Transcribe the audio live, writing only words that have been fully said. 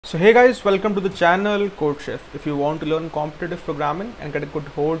So hey guys, welcome to the channel CodeChef. If you want to learn competitive programming and get a good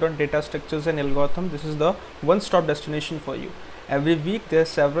hold on data structures and algorithm, this is the one-stop destination for you. Every week there are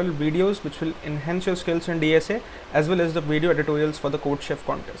several videos which will enhance your skills in DSA as well as the video editorials for the CodeChef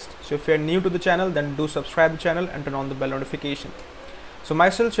contest. So if you are new to the channel, then do subscribe the channel and turn on the bell notification. So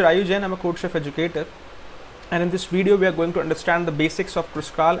myself Chirayu Jain, I'm a CodeChef educator, and in this video we are going to understand the basics of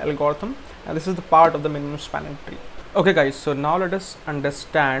Kruskal algorithm, and this is the part of the minimum spanning tree. Okay guys, so now let us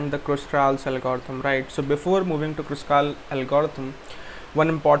understand the Kruskal's algorithm, right? So before moving to Kruskal algorithm, one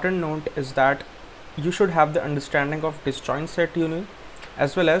important note is that you should have the understanding of disjoint set union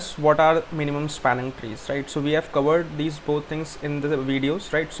as well as what are minimum spanning trees, right? So we have covered these both things in the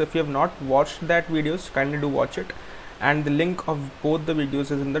videos, right? So if you have not watched that videos, kindly do watch it, and the link of both the videos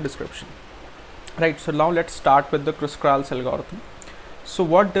is in the description, right? So now let's start with the Kruskal's algorithm. So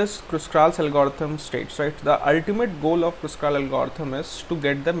what does Kruskal's algorithm states, right? The ultimate goal of Kruskal algorithm is to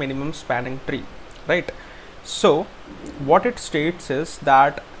get the minimum spanning tree, right? So what it states is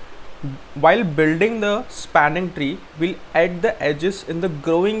that while building the spanning tree, we'll add the edges in the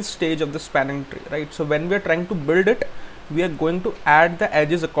growing stage of the spanning tree, right? So when we are trying to build it, we are going to add the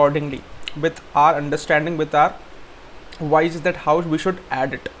edges accordingly with our understanding, with our wise that how we should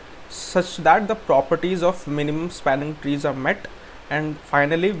add it such that the properties of minimum spanning trees are met, and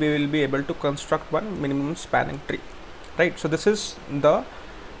finally we will be able to construct one minimum spanning tree, right? So this is the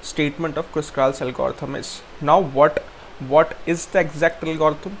statement of Kruskal's algorithm is. Now what is the exact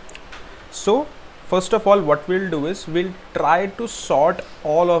algorithm? So first of all, what we'll do is we'll try to sort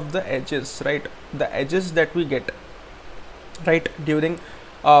all of the edges, right? The edges that we get, right, during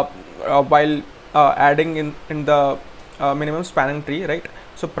while adding in the minimum spanning tree, right?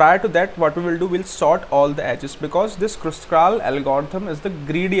 So prior to that, what we will do, we'll sort all the edges, because this Kruskal algorithm is the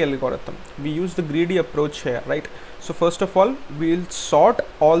greedy algorithm. We use the greedy approach here, right? So first of all, we'll sort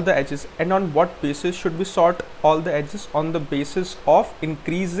all the edges. And on what basis should we sort all the edges? On the basis of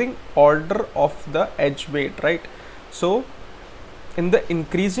increasing order of the edge weight, right? So in the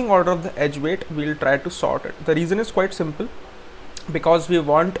increasing order of the edge weight, we'll try to sort it. The reason is quite simple, because we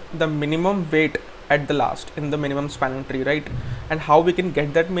want the minimum weight at the last in the minimum spanning tree, right? And how we can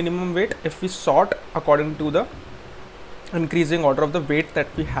get that minimum weight? If we sort according to the increasing order of the weight that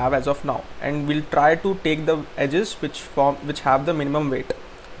we have as of now, and we'll try to take the edges which have the minimum weight,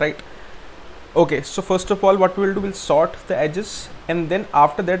 right? Okay, so first of all, what we'll do, we'll sort the edges, and then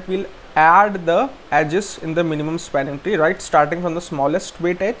after that we'll add the edges in the minimum spanning tree, right, starting from the smallest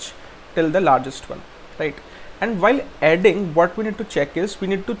weight edge till the largest one, right? And while adding, what we need to check is, we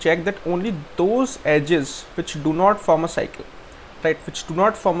need to check that only those edges which do not form a cycle, right, which do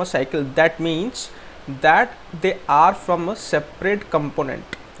not form a cycle, that means that they are from a separate component,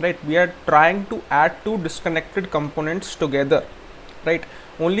 right? We are trying to add two disconnected components together, right?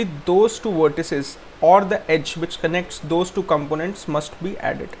 Only those two vertices or the edge which connects those two components must be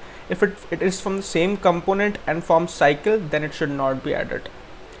added. If it is from the same component and forms cycle, then it should not be added,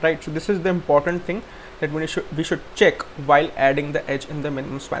 right? So this is the important thing that we should check while adding the edge in the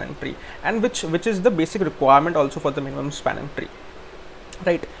minimum spanning tree, and which is the basic requirement also for the minimum spanning tree,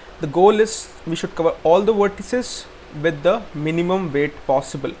 right? The goal is we should cover all the vertices with the minimum weight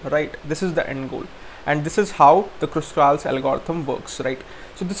possible, right? This is the end goal, and this is how the Kruskal's algorithm works, right?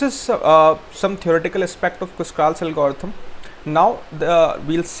 So this is some theoretical aspect of Kruskal's algorithm. Now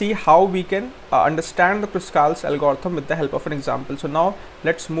we'll see how we can understand the Kruskal's algorithm with the help of an example. So now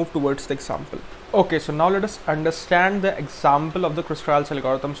let's move towards the example. Okay, so now let us understand the example of the Kruskal's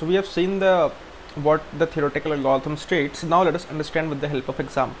algorithm. So we have seen what the theoretical algorithm states. Now let us understand with the help of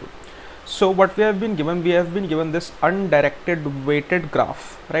example. So what we have been given this undirected weighted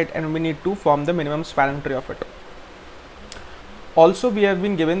graph, right? And we need to form the minimum spanning tree of it. Also, we have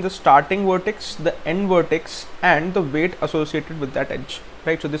been given the starting vertex, the end vertex, and the weight associated with that edge,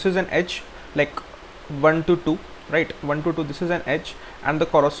 right? So this is an edge like 1 to 2, right? 1 to 2, this is an edge, and the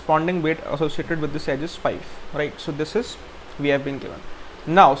corresponding weight associated with this edge is 5, right? So this is we have been given.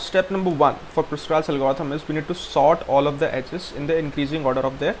 Now step number 1 for Kruskal's algorithm is we need to sort all of the edges in the increasing order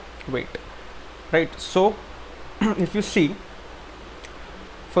of their weight, right? So if you see,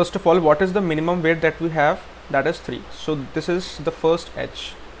 first of all, what is the minimum weight that we have? That is 3. So this is the first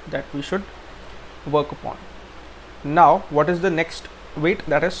edge that we should work upon. Now what is the next weight?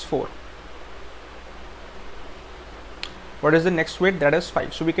 That is 4. What is the next weight? That is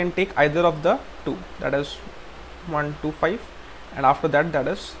 5. So we can take either of the two, that is 1 2 5, and after that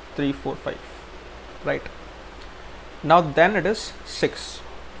is 3 4 5, right? Now then it is 6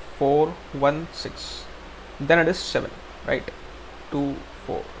 4 1 6, then it is 7, right? 2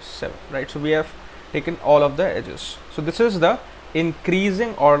 4 7, right? So we have taken all of the edges. So this is the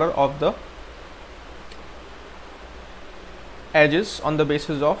increasing order of the edges on the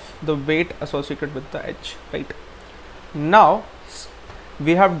basis of the weight associated with the edge, right? Now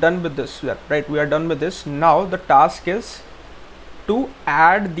we have done with this, right? We are done with this. Now the task is to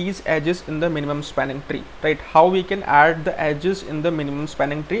add these edges in the minimum spanning tree, right? How we can add the edges in the minimum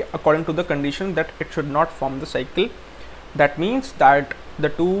spanning tree according to the condition that it should not form the cycle. That means that the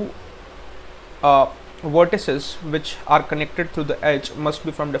two vertices which are connected through the edge must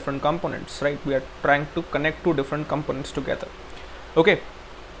be from different components, right? We are trying to connect two different components together. Okay,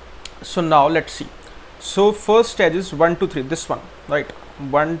 so now let's see. So first edge is 1 2 3, this one, right?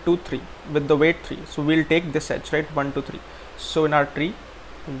 1 2 3 with the weight 3. So we'll take this edge, right? 1 2 3. So in our tree,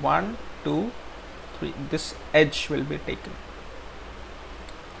 1 2 3, this edge will be taken.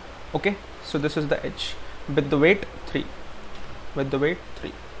 Okay, so this is the edge with the weight 3, with the weight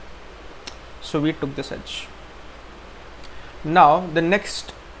 3. So we took this edge. Now the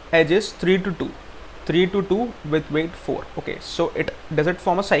next edge is 3 to 2, 3 to 2 with weight 4. Okay, so does it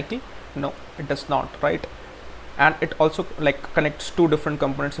form a cycle? No, it does not, right? And it also like connects two different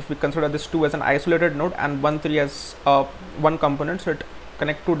components. If we consider this 2 as an isolated node and 1 3 as one component, so it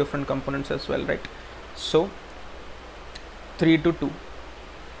connects two different components as well, right? So 3 to 2.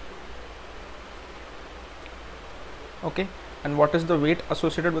 Okay, and what is the weight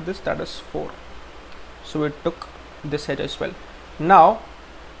associated with this? That is 4. So we took this edge as well. Now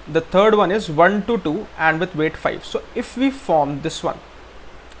the third one is 1 to 2 and with weight 5. So if we form this one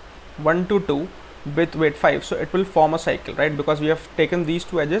 1 to 2 with weight 5, so it will form a cycle, right? Because we have taken these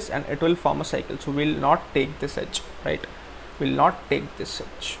two edges and it will form a cycle. So we will not take this edge, right? We will not take this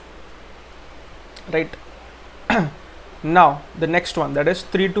edge, right? Now the next one, that is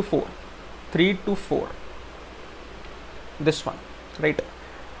 3 to 4, 3 to 4, this one, right?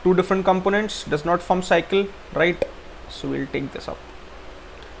 Two different components, does not form cycle, right? So we'll take this up.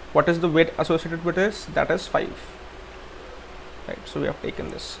 What is the weight associated with this? That is 5, right? So we have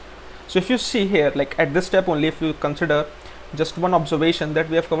taken this. So if you see here, like at this step only, if you consider just one observation, that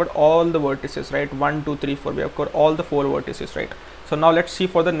we have covered all the vertices, right? 1 2 3 4, we have covered all the 4 vertices, right? So now let's see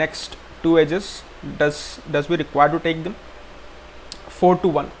for the next two edges, does we require to take them? 4 to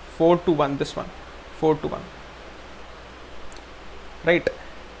 1, 4 to 1, this one, 4 to 1, right?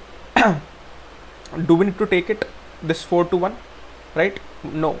 Do we need to take it, this 4 to 1, right?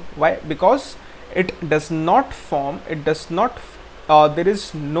 No. Why? Because it does not form, it does not there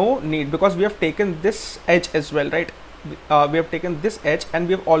is no need, because we have taken this edge as well, right? We have taken this edge and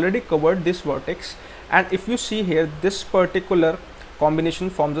we have already covered this vertex, and if you see here, this particular combination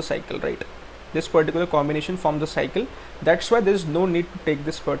forms a cycle, right? This particular combination forms a cycle. That's why there is no need to take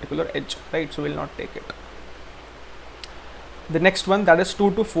this particular edge, right? So we will not take it. The next one, that is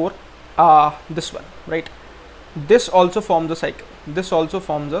 2 to 4, this one, right? This also forms a cycle. This also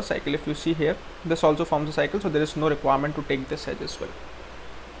forms a cycle. If you see here, this also forms a cycle, so there is no requirement to take this edge as well,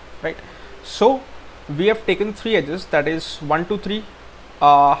 right? So we have taken three edges, that is 1 to 3,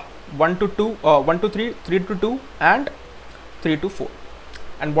 1 to 2, 1 to 3, 3 to 2 and 3 to 4.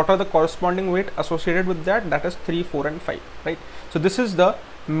 And what are the corresponding weight associated with that? That is 3, 4 and 5, right? So this is the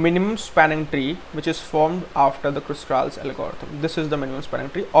minimum spanning tree which is formed after the Kruskal's algorithm. This is the minimum spanning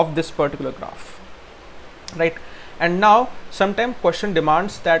tree of this particular graph, right? And now sometimes question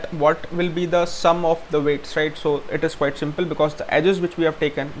demands that what will be the sum of the weights, right? So it is quite simple, because the edges which we have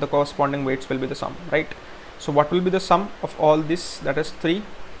taken, the corresponding weights will be the sum, right? So what will be the sum of all this? That is 3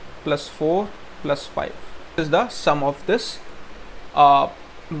 plus 4 plus 5. This is the sum of this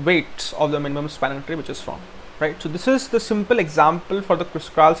weights of the minimum spanning tree which is formed, right? So this is the simple example for the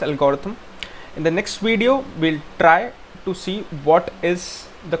Kruskal's algorithm. In the next video, we'll try to see what is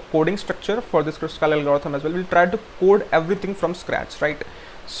the coding structure for this Kruskal algorithm as well. We'll try to code everything from scratch, right?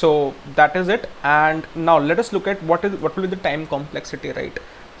 So that is it. And now let us look at what will be the time complexity, right?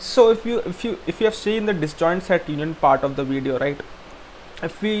 So if you have seen the disjoint set union part of the video, right?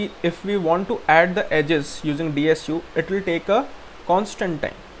 If we want to add the edges using DSU, it will take a constant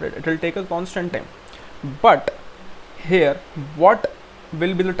time, right? It will take a constant time. But here, what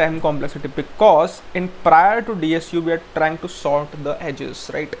will be the time complexity? Because in prior to DSU, we are trying to sort the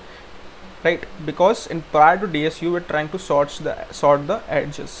edges, right? Because in prior to DSU, we are trying to sort the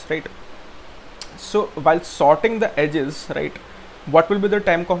edges, right? So while sorting the edges, right, what will be the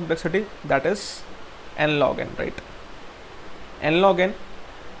time complexity? That is n log n, right? N log n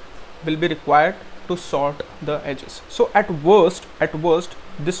will be required to sort the edges. So at worst,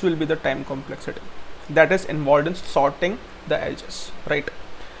 this will be the time complexity that is involved in sorting the edges, right?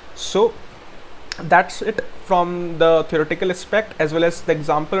 So that's it from the theoretical aspect as well as the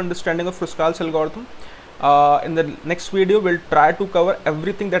example understanding of Kruskal's algorithm. In the next video, we'll try to cover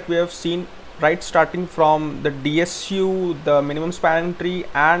everything that we have seen, right, starting from the DSU, the minimum spanning tree,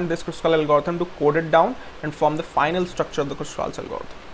 and this Kruskal algorithm to code it down and form the final structure of the Kruskal algorithm.